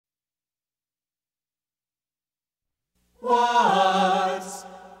What's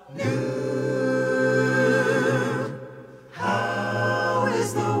new? How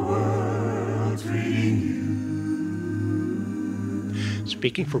is the world treating you?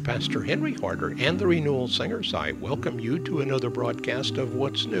 Speaking for Pastor Henry Harder and the Renewal Singers, I welcome you to another broadcast of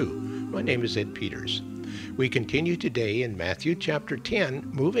What's New. My name is Ed Peters. We continue today in Matthew chapter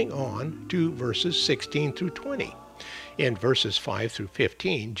 10, moving on to verses 16 through 20. In verses 5 through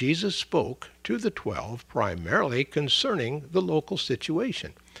 15, Jesus spoke to the 12 primarily concerning the local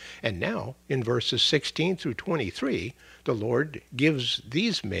situation. And now, in verses 16 through 23, the Lord gives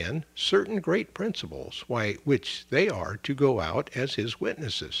these men certain great principles by which they are to go out as His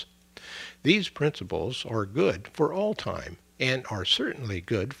witnesses. These principles are good for all time and are certainly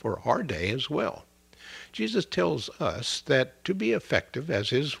good for our day as well. Jesus tells us that to be effective as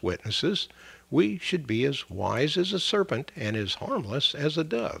His witnesses, we should be as wise as a serpent and as harmless as a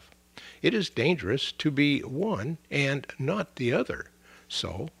dove. It is dangerous to be one and not the other,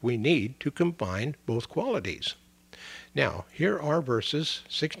 so we need to combine both qualities. Now, here are verses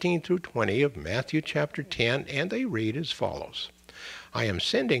 16 through 20 of Matthew chapter 10, and they read as follows. I am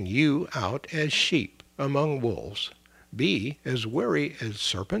sending you out as sheep among wolves. Be as wary as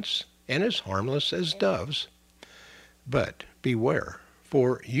serpents and as harmless as doves. But beware,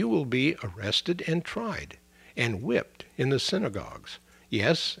 for you will be arrested and tried, and whipped in the synagogues.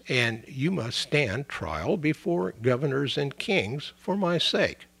 Yes, and you must stand trial before governors and kings for my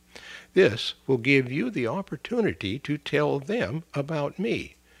sake. This will give you the opportunity to tell them about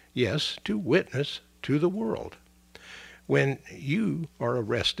me, yes, to witness to the world. When you are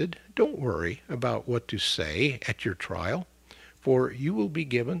arrested, don't worry about what to say at your trial, for you will be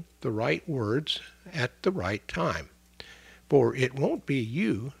given the right words at the right time. For it won't be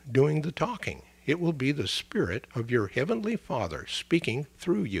you doing the talking. It will be the Spirit of your Heavenly Father speaking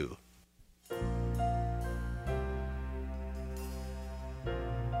through you.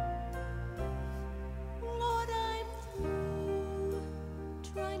 Lord, I'm through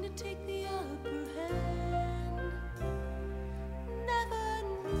trying to take the upper hand. Never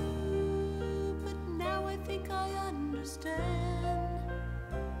knew, but now I think I understand.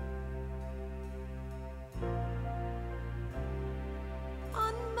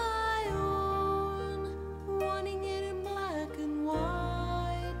 On my own, wanting it in black and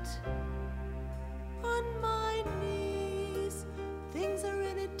white. On my knees, things are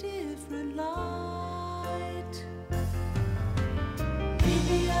in a different light. Lead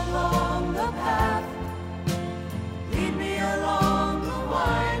me along the path, lead me along the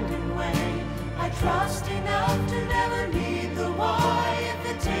winding way. I trust enough to never need the why if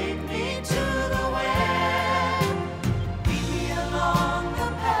it take me to the where. Lead me along the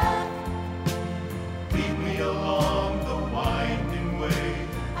path, Lead me along the winding way.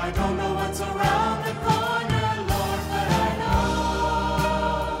 I don't know what's around the corner, Lord, but I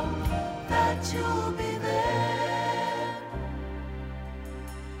know that you'll be there.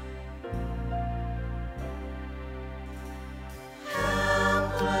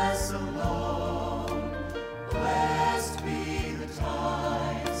 Helpless alone, blessed be the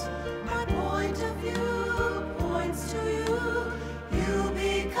times. My point of view points to you. You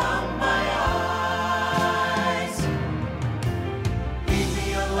become my eyes. Lead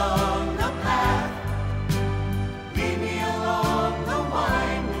me along the path, lead me along the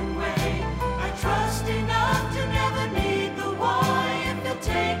winding way. I trust enough to never need the why if you'll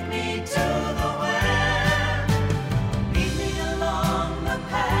take me to the where. Lead me along the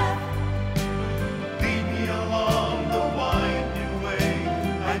path, lead me along the winding way.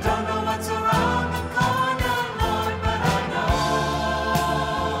 I don't know what's around the corner, Lord, but I know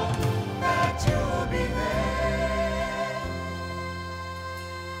that you'll be there.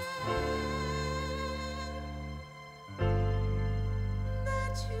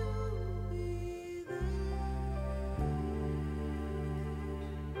 That you'll be there.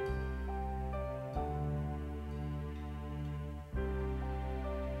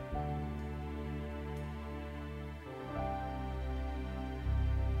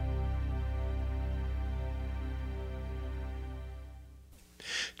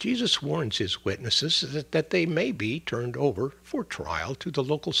 Jesus warns His witnesses that they may be turned over for trial to the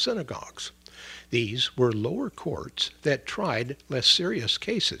local synagogues. These were lower courts that tried less serious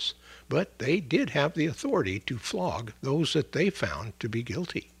cases, but they did have the authority to flog those that they found to be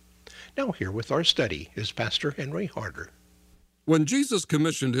guilty. Now here with our study is Pastor Henry Harder. When Jesus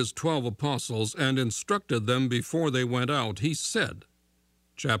commissioned His 12 apostles and instructed them before they went out, He said,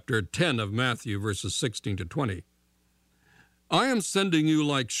 chapter 10 of Matthew, verses 16 to 20, I am sending you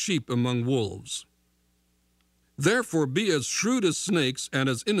like sheep among wolves. Therefore be as shrewd as snakes and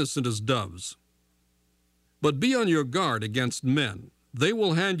as innocent as doves. But be on your guard against men. They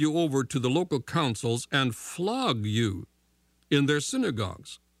will hand you over to the local councils and flog you in their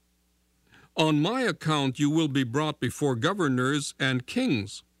synagogues. On my account you will be brought before governors and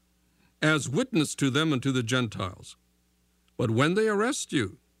kings, as witness to them and to the Gentiles. But when they arrest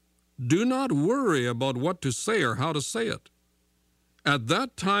you, do not worry about what to say or how to say it. At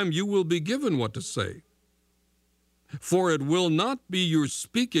that time you will be given what to say. For it will not be your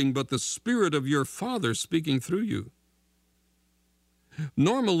speaking, but the Spirit of your Father speaking through you.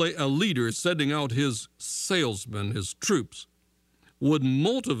 Normally, a leader sending out his salesmen, his troops, would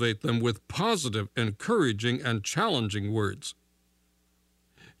motivate them with positive, encouraging, and challenging words.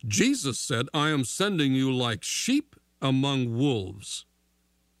 Jesus said, I am sending you like sheep among wolves.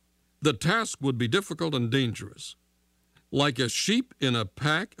 The task would be difficult and dangerous, like a sheep in a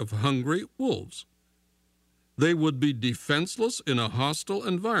pack of hungry wolves. They would be defenseless in a hostile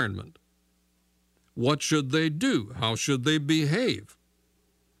environment. What should they do? How should they behave?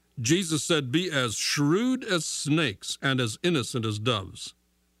 Jesus said, be as shrewd as snakes and as innocent as doves.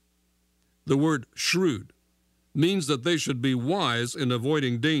 The word shrewd means that they should be wise in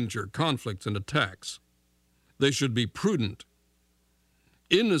avoiding danger, conflicts, and attacks. They should be prudent.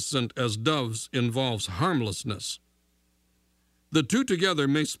 Innocent as doves involves harmlessness. The two together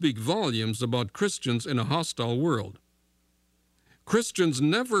may speak volumes about Christians in a hostile world. Christians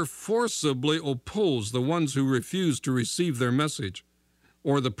never forcibly oppose the ones who refuse to receive their message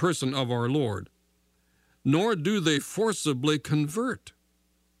or the person of our Lord, nor do they forcibly convert.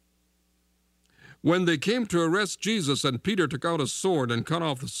 When they came to arrest Jesus and Peter took out a sword and cut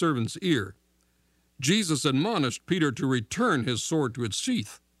off the servant's ear, Jesus admonished Peter to return his sword to its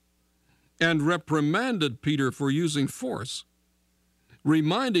sheath and reprimanded Peter for using force,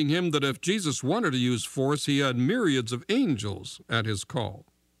 reminding him that if Jesus wanted to use force, he had myriads of angels at his call.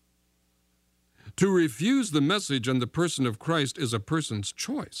 To refuse the message and the person of Christ is a person's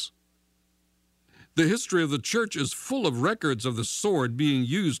choice. The history of the church is full of records of the sword being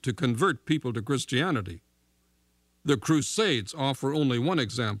used to convert people to Christianity. The Crusades offer only one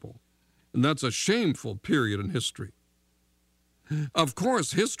example, and that's a shameful period in history. Of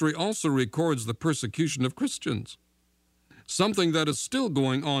course, history also records the persecution of Christians, something that is still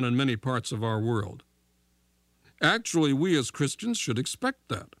going on in many parts of our world. Actually, we as Christians should expect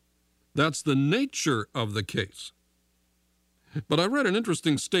that. That's the nature of the case. But I read an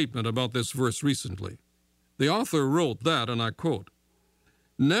interesting statement about this verse recently. The author wrote that, and I quote,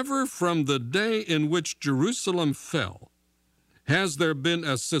 "Never from the day in which Jerusalem fell has there been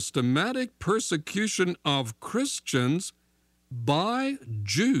a systematic persecution of Christians by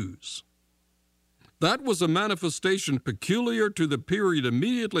Jews. That was a manifestation peculiar to the period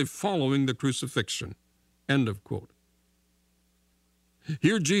immediately following the crucifixion." End of quote.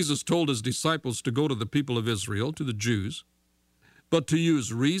 Here Jesus told his disciples to go to the people of Israel, to the Jews, but to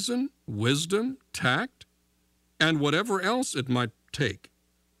use reason, wisdom, tact, and whatever else it might take,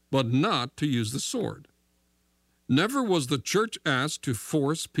 but not to use the sword. Never was the church asked to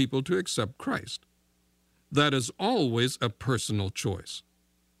force people to accept Christ. That is always a personal choice.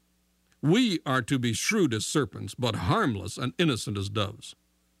 We are to be shrewd as serpents, but harmless and innocent as doves.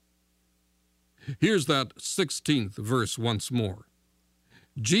 Here's that 16th verse once more.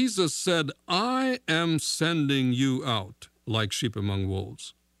 Jesus said, I am sending you out like sheep among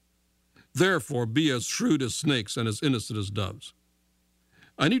wolves. Therefore, be as shrewd as snakes and as innocent as doves.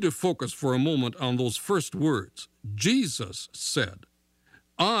 I need to focus for a moment on those first words. Jesus said,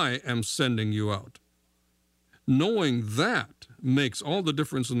 I am sending you out. Knowing that makes all the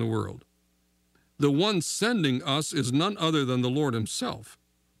difference in the world. The one sending us is none other than the Lord himself.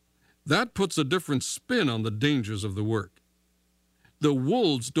 That puts a different spin on the dangers of the work. The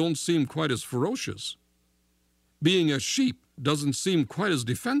wolves don't seem quite as ferocious. Being a sheep doesn't seem quite as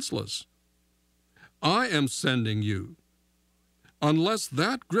defenseless. I am sending you. Unless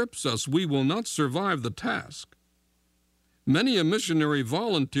that grips us, we will not survive the task. Many a missionary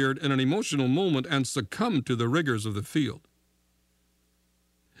volunteered in an emotional moment and succumbed to the rigors of the field.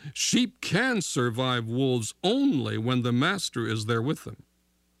 Sheep can survive wolves only when the master is there with them.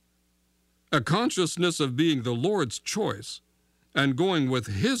 A consciousness of being the Lord's choice and going with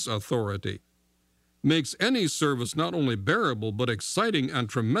his authority makes any service not only bearable, but exciting and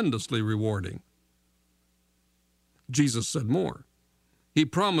tremendously rewarding. Jesus said more. He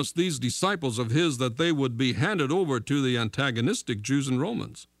promised these disciples of his that they would be handed over to the antagonistic Jews and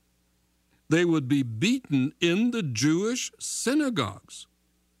Romans. They would be beaten in the Jewish synagogues.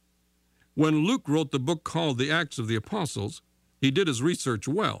 When Luke wrote the book called The Acts of the Apostles, he did his research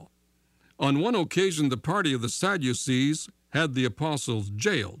well. On one occasion, the party of the Sadducees had the apostles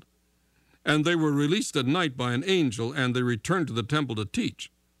jailed, and they were released at night by an angel, and they returned to the temple to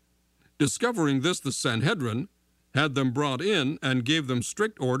teach. Discovering this, the Sanhedrin had them brought in and gave them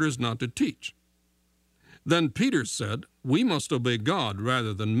strict orders not to teach. Then Peter said, "We must obey God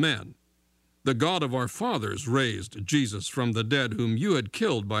rather than men. The God of our fathers raised Jesus from the dead, whom you had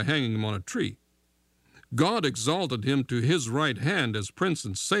killed by hanging him on a tree. God exalted him to his right hand as Prince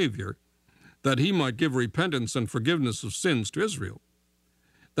and Savior, that he might give repentance and forgiveness of sins to Israel."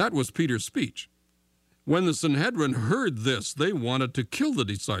 That was Peter's speech. When the Sanhedrin heard this, they wanted to kill the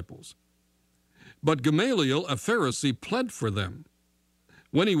disciples. But Gamaliel, a Pharisee, pled for them.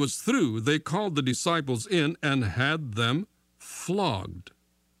 When he was through, they called the disciples in and had them flogged.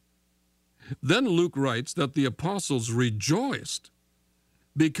 Then Luke writes that the apostles rejoiced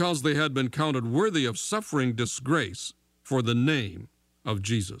because they had been counted worthy of suffering disgrace for the name of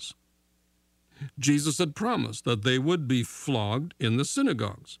Jesus. Jesus had promised that they would be flogged in the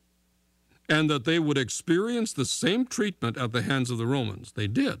synagogues and that they would experience the same treatment at the hands of the Romans. They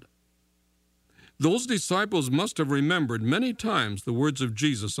did. Those disciples must have remembered many times the words of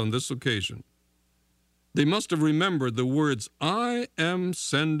Jesus on this occasion. They must have remembered the words, "I am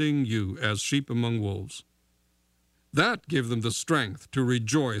sending you as sheep among wolves." That gave them the strength to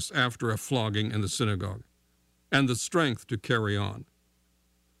rejoice after a flogging in the synagogue, and the strength to carry on.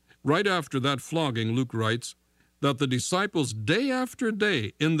 Right after that flogging, Luke writes that the disciples day after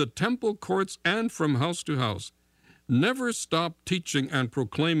day in the temple courts and from house to house never stopped teaching and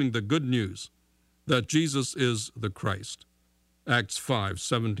proclaiming the good news that Jesus is the Christ. Acts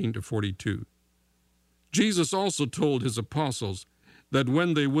 5:17-42. Jesus also told his apostles that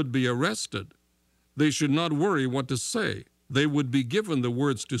when they would be arrested, they should not worry what to say. They would be given the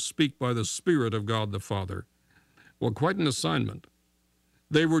words to speak by the Spirit of God the Father. Well, quite an assignment.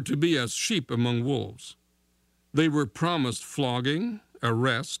 They were to be as sheep among wolves. They were promised flogging,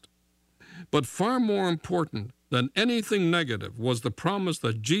 arrest, but far more important than anything negative was the promise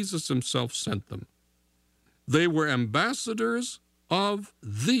that Jesus himself sent them. They were ambassadors of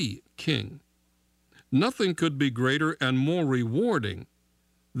the King. Nothing could be greater and more rewarding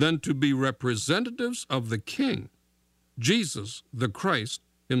than to be representatives of the King, Jesus, the Christ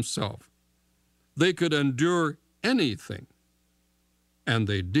himself. They could endure anything, and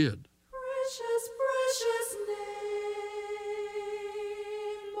they did. Precious, precious name,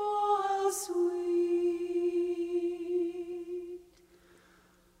 oh how sweet,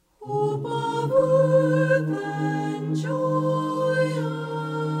 hope of earth and joy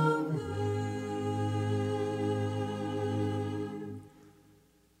of heaven.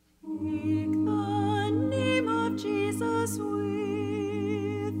 Take the name of Jesus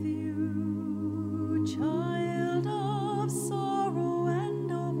with you, child of sorrow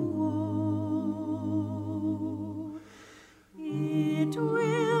and of woe. It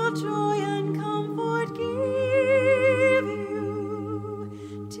will joy and comfort give you.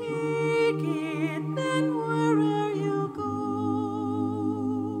 Take it then where'er you go.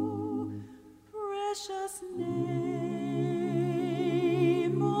 Precious name,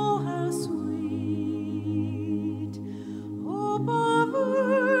 oh how sweet, hope of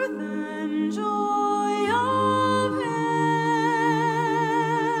earth and joy of heaven.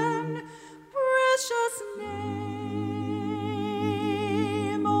 Precious name,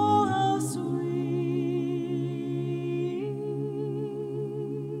 oh how sweet,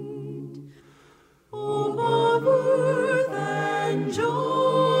 hope of earth and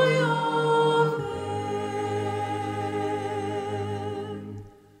joy of heaven.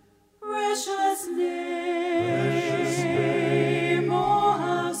 Precious name, oh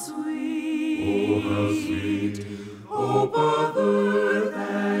how sweet, hope of earth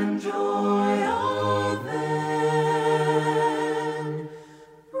and joy of heaven.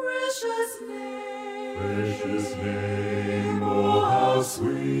 Precious name, oh how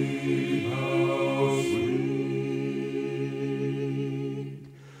sweet,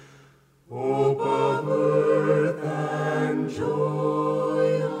 hope of earth and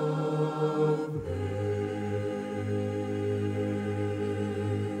joy of heaven.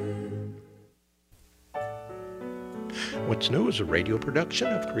 What's New is a radio production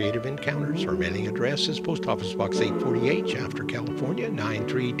of Creative Encounters. Our mailing address is Post Office Box 848, Shafter, California,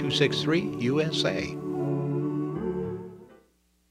 93263, USA.